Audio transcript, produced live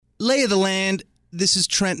Lay of the land. This is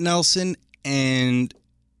Trent Nelson, and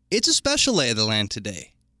it's a special lay of the land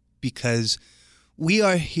today because we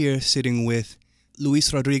are here sitting with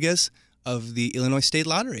Luis Rodriguez of the Illinois State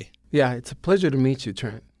Lottery. Yeah, it's a pleasure to meet you,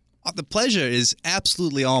 Trent. The pleasure is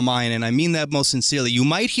absolutely all mine, and I mean that most sincerely. You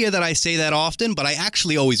might hear that I say that often, but I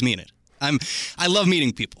actually always mean it. I love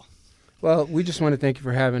meeting people. Well, we just want to thank you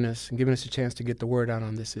for having us and giving us a chance to get the word out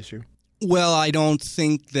on this issue. Well, I don't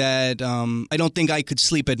think I could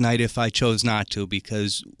sleep at night if I chose not to,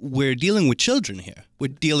 because we're dealing with children here. We're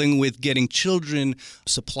dealing with getting children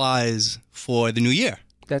supplies for the new year.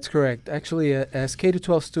 That's correct. Actually, as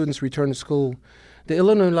K-12 students return to school, the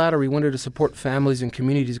Illinois Lottery wanted to support families and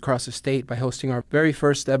communities across the state by hosting our very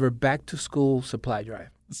first ever back-to-school supply drive.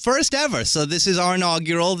 First ever. So this is our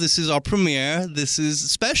inaugural. This is our premiere. This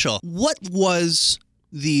is special. What was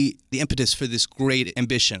the impetus for this great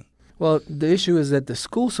ambition? Well, the issue is that the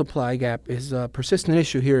school supply gap is a persistent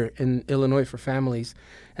issue here in Illinois for families,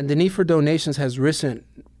 and the need for donations has risen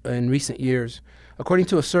in recent years. According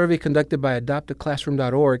to a survey conducted by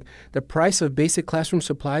adoptaclassroom.org, the price of basic classroom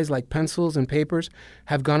supplies like pencils and papers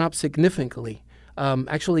have gone up significantly,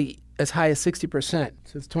 actually as high as 60%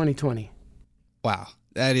 since 2020. Wow.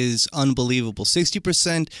 That is unbelievable.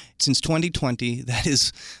 60% since 2020. That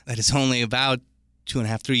is only about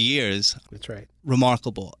 2.5, 3 years. That's right.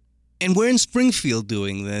 Remarkable. And we're in Springfield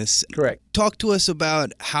doing this. Correct. Talk to us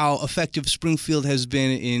about how effective Springfield has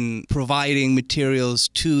been in providing materials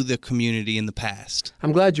to the community in the past.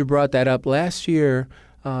 I'm glad you brought that up. Last year,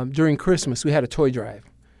 during Christmas, we had a toy drive.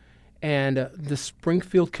 And the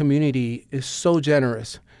Springfield community is so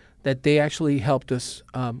generous that they actually helped us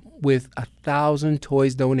with 1,000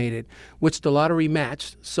 toys donated, which the lottery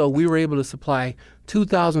matched. So we were able to supply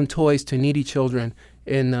 2,000 toys to needy children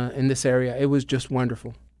in this area. It was just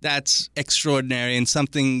wonderful. That's extraordinary and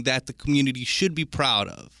something that the community should be proud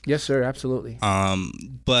of. Yes, sir, absolutely.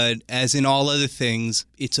 But as in all other things,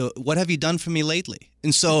 it's what have you done for me lately?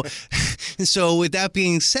 And so, so with that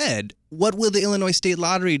being said, what will the Illinois State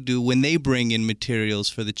Lottery do when they bring in materials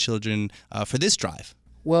for the children for this drive?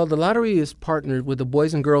 Well, the lottery is partnered with the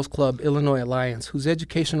Boys and Girls Club Illinois Alliance, whose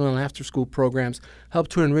educational and after-school programs help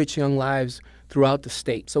to enrich young lives throughout the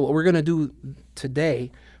state. So what we're going to do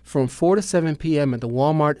today, from 4 to 7 p.m. at the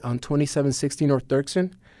Walmart on 2760 North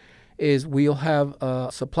Dirksen, is we'll have a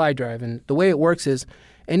supply drive. And the way it works is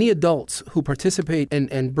any adults who participate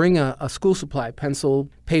and bring a school supply, pencil,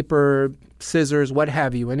 paper, scissors, what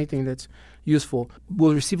have you, anything that's useful,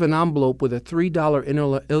 will receive an envelope with a $3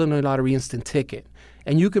 Illinois Lottery instant ticket.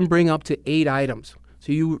 And you can bring up to 8 items.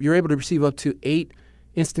 So you're able to receive up to 8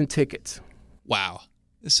 instant tickets. Wow.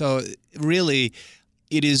 So really,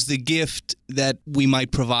 it is the gift that we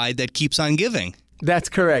might provide that keeps on giving. That's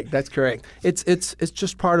correct. That's correct. It's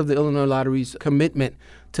just part of the Illinois Lottery's commitment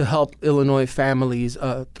to help Illinois families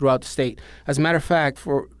throughout the state. As a matter of fact,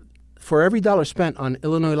 for every dollar spent on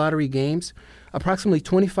Illinois Lottery games, approximately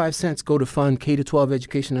 25 cents go to fund K-12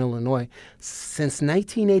 education in Illinois. Since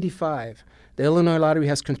 1985, the Illinois Lottery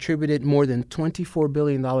has contributed more than $24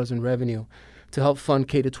 billion in revenue to help fund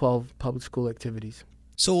K-12 public school activities.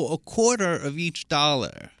 So a quarter of each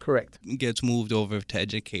dollar Correct. gets moved over to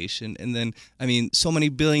education. And then, so many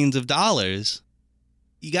billions of dollars,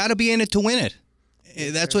 you got to be in it to win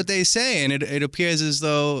it. That's what they say. And it appears as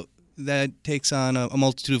though that takes on a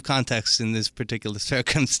multitude of contexts in this particular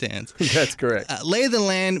circumstance. That's correct. Lay of the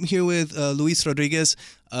land, I'm here with Luis Rodriguez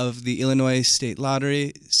of the Illinois State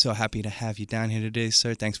Lottery. So happy to have you down here today,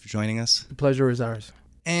 sir. Thanks for joining us. The pleasure is ours.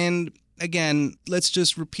 And again, let's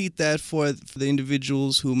just repeat that for the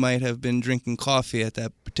individuals who might have been drinking coffee at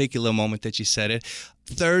that particular moment that you said it.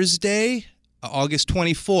 Thursday, August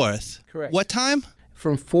 24th. Correct. What time?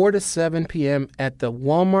 From 4 to 7 p.m. at the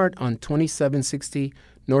Walmart on 2760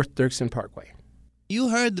 North Dirksen Parkway. You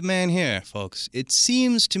heard the man here, folks. It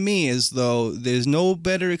seems to me as though there's no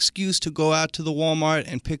better excuse to go out to the Walmart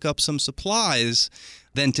and pick up some supplies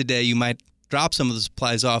than today. You might drop some of the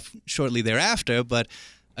supplies off shortly thereafter, but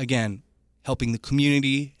again, helping the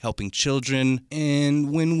community, helping children,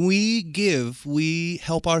 and when we give, we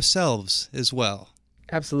help ourselves as well.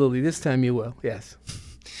 Absolutely. This time you will, yes.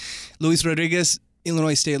 Luis Rodriguez,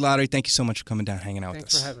 Illinois State Lottery, thank you so much for coming down, hanging out with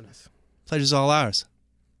us. Thanks for having us. Pleasure's all ours.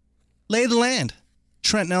 Lay of the land,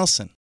 Trent Nelson.